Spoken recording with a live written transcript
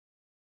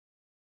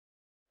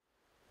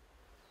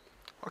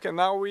Okay,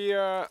 now we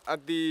are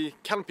at the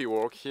Canopy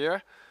walk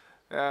here,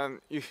 and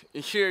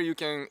here you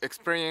can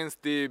experience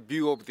the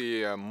view of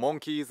the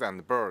monkeys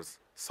and birds.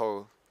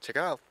 So check it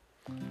out.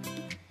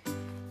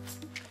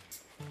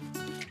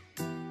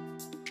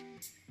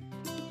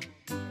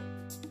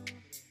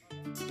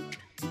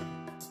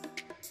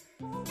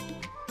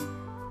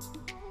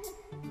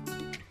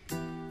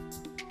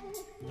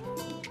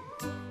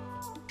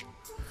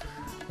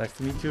 Nice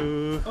to meet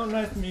you. Oh,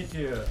 nice to meet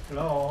you.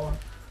 Hello.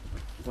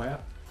 Where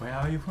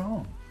are you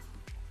from?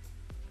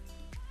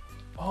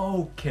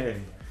 Okay.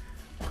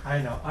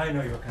 I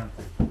know your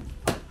country.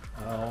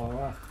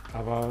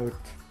 I'm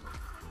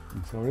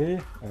sorry.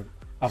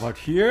 About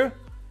here?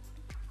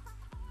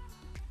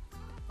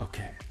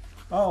 Okay.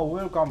 Oh,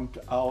 welcome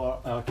to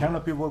our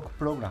Canopy Walk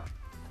program.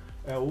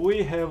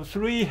 We have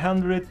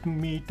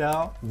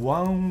 300-meter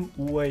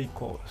one-way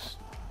course.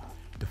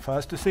 The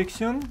first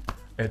section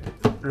at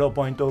low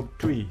point of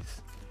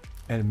trees,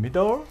 and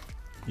middle,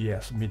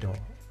 yes, middle,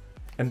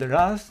 and the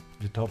last,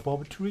 the top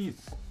of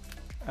trees.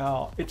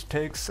 It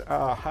takes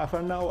half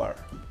an hour.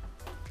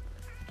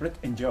 Let's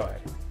enjoy.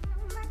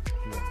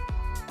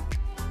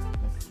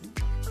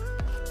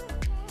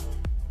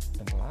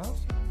 And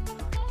last,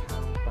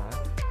 come back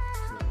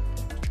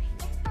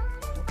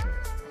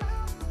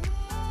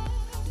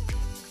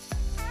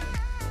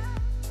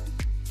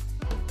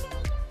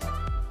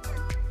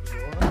to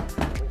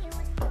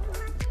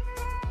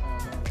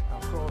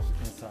across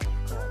inside.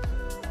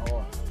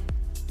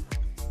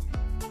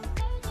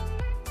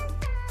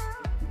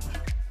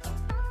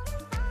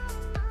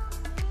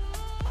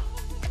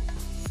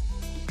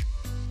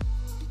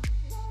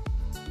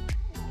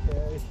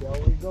 Here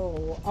we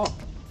go. Oh,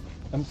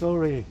 I'm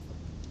sorry.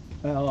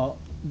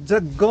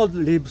 The god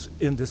lives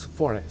in this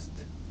forest.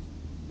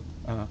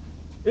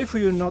 If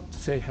you not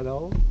say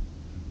hello,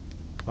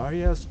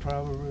 barriers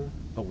travel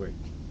away.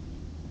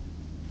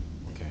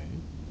 Okay.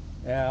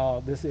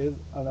 This is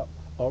an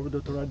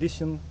old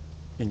tradition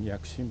in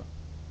Yakushima.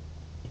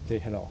 Say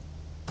hello.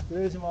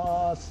 失礼し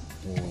ます。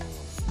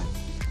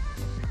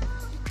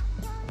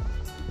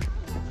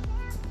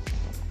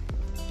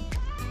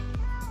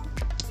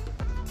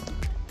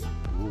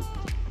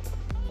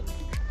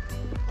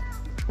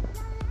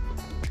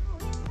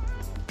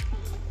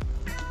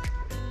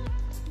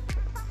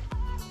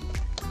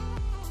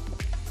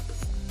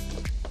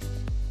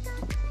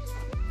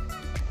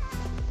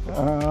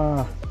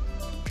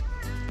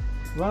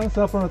Once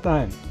upon a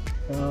time,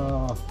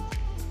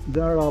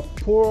 there are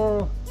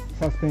poor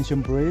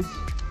suspension bridge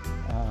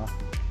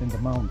in the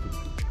mountain.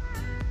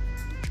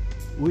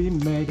 We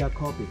made a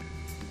copy.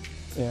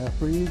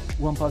 Please,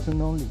 one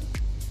person only.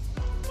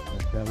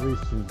 Very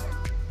soon.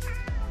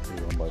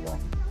 One by one.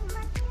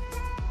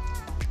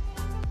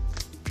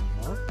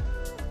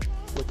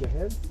 Put your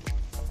head.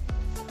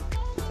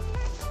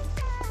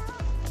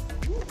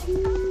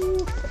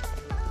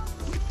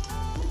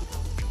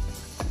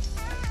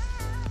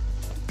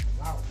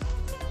 Wow.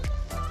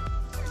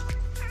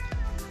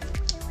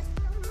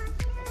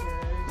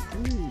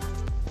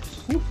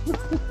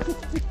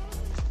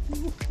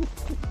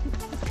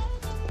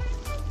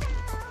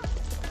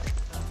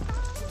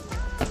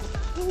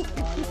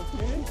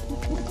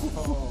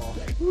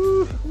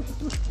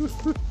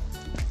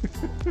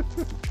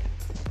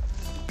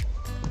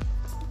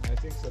 I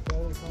think so.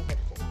 Very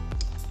comfortable.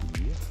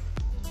 Yeah.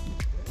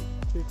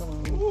 Okay, come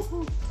on.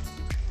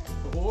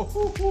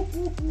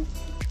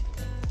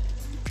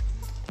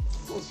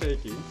 So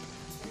shaky.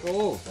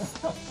 Oh.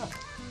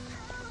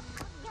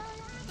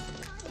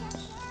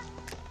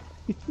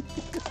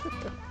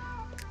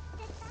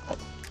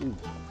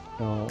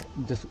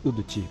 Just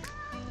wood chip.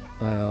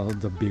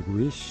 The big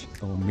wish,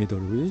 or middle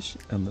wish,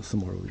 and the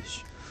small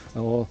wish.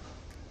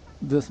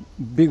 This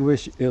big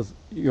wish is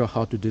your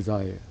heart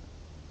desire,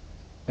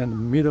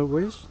 and middle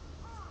wish,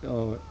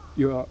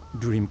 your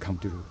dream come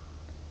true,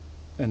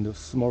 and the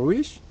small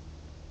wish,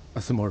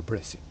 a small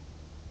blessing.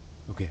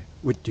 Okay,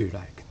 what do you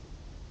like?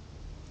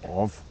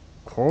 Of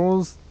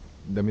course,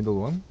 the middle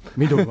one.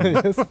 Middle one.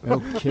 Yes.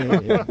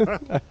 Okay.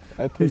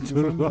 I think It's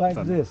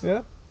like this.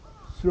 Yeah.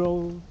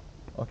 Throw.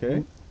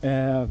 Okay.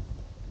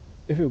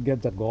 If you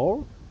get the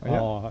goal,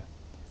 the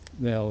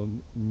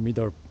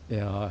middle,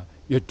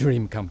 your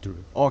dream come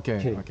true.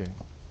 Okay. Okay.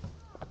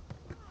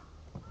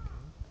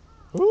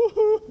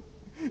 Ooh,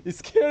 it's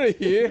scary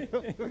here.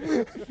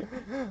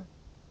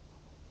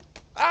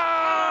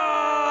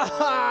 Ah!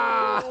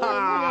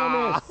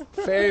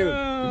 Fail.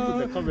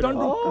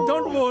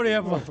 Don't worry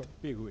about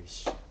big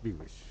wish. Big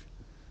wish.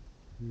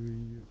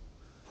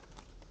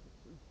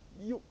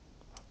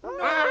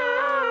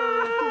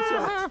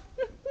 Ah!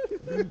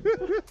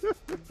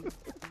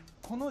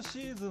 このシ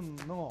ーズン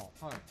の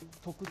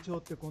特徴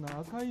ってこの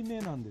赤い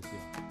芽なんですよ。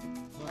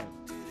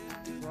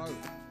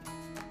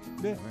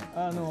で、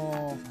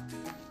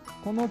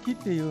この木っ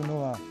ていう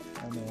のは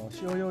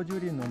照葉樹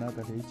林の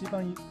中で一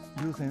番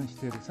優先し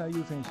ている最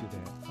優先種で、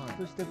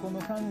そしてこの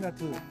3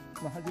月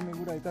の初め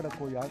ぐらいから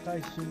こういう赤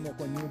い新芽、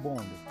これニューボ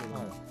ーンですけど、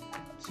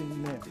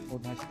新芽を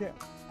出して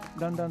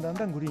だんだん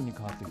グリーンに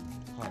変わっていく。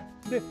はい。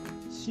で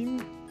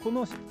こ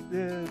の、時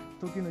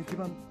の一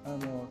番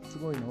す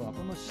ごいのは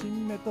この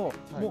新芽と、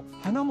もう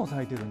花も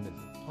咲いてるんです。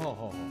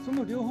そ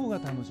の両方が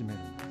楽しめる。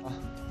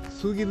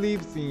Sugi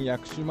leaves in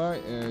Yakushima.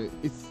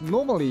 It's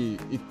normally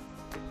it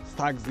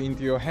stuck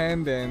into your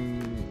hand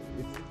and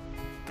it's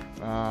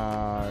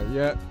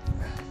yeah,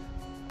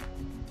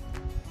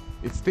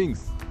 it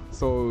stings.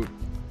 So,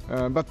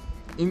 but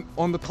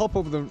on the top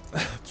of the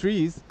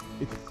trees,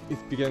 it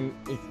becomes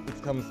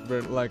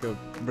like a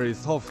very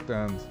soft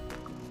and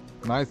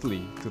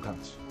nicely to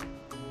touch.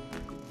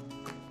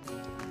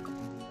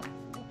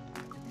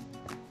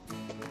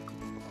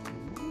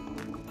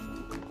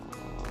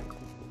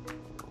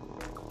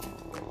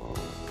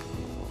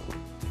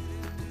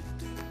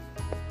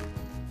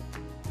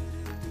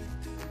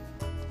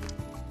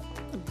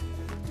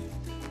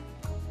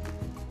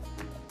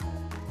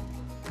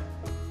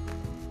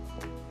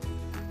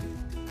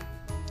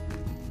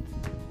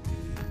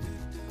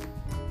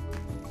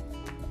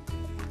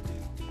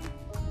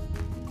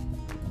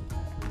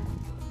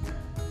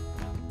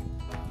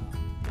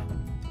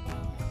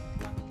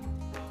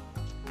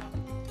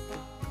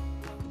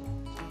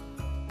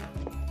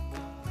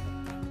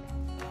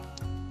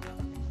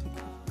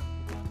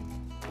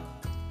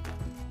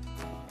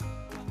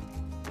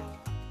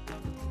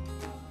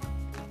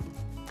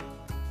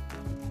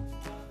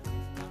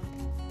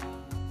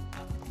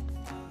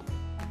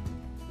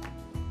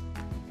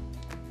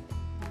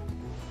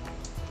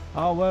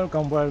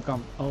 Welcome,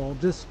 welcome.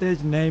 This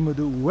stage named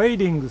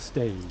waiting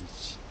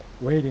stage.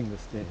 Waiting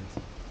stage.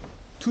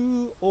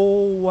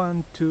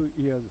 2012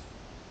 years.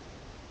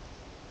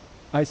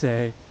 I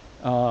say,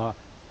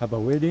 have a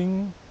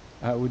wedding.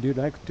 Would you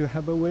like to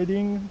have a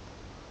wedding?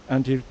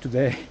 Until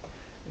today,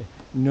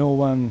 no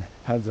one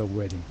has a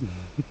wedding.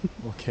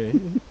 Okay.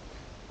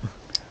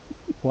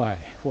 Why?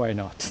 Why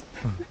not?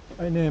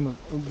 I name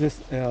this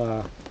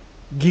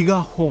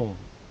gigahorn,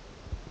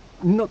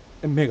 not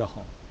a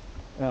megahorn.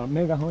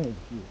 Megahorn is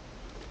here.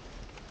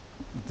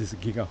 This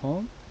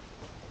gigahorn.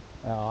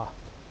 Can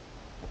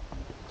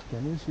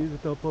you see the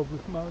top of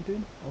this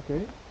mountain?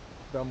 Okay.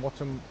 The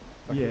Mochom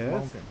Yes.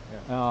 mountain.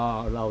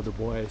 Yeah. Loud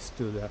voice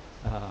to the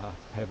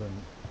heaven.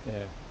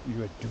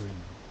 You are doing.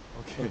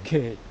 Okay.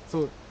 Okay.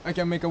 So I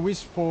can make a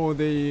wish for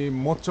the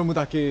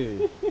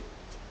Mochomudake.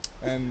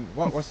 And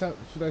what should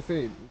I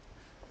say?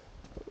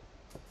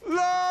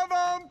 Love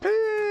and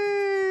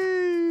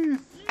peace!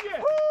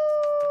 Yeah.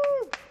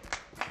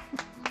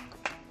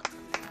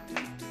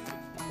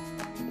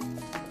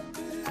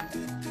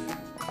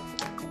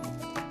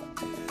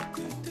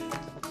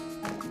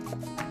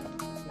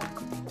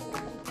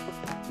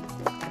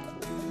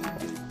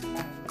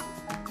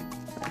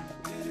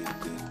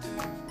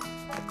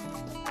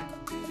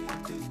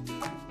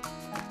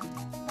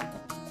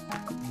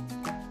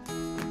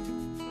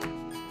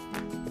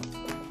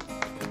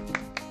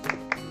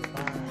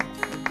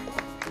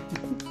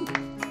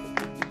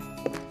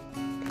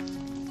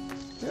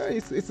 Yeah,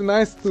 it's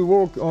nice to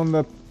walk on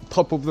the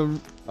top of the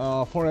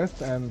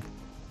forest, and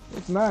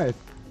it's nice.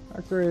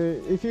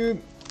 Actually, if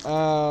you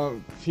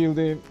feel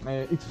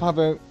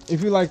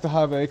if you like to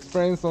have an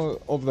experience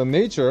of the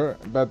nature,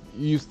 but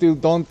you still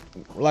don't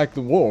like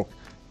to walk,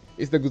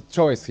 it's the good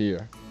choice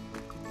here.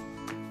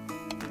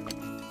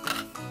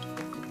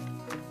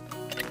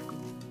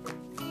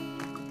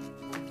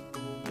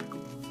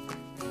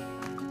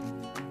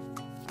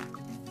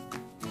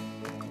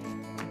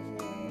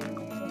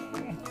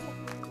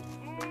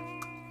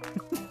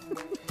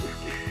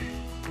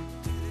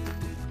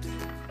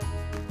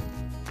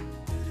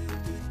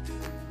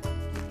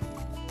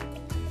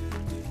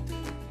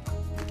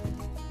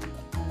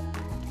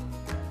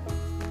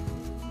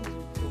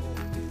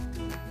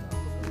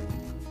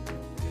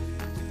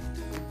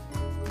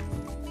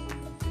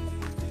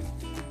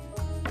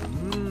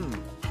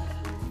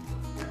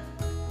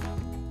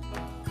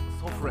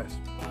 So fresh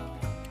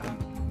and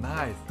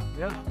nice,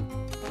 yeah,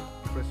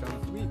 fresh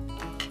and sweet.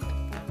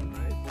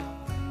 Right.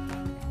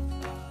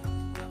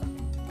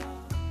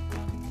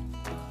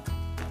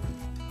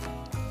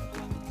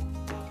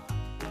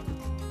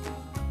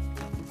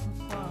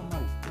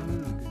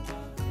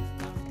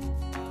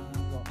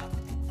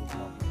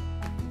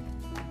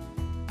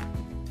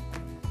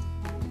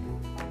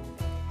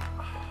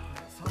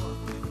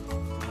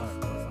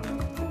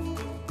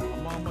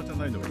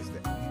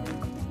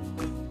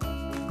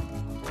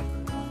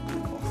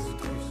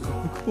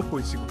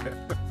 Oishiiこれ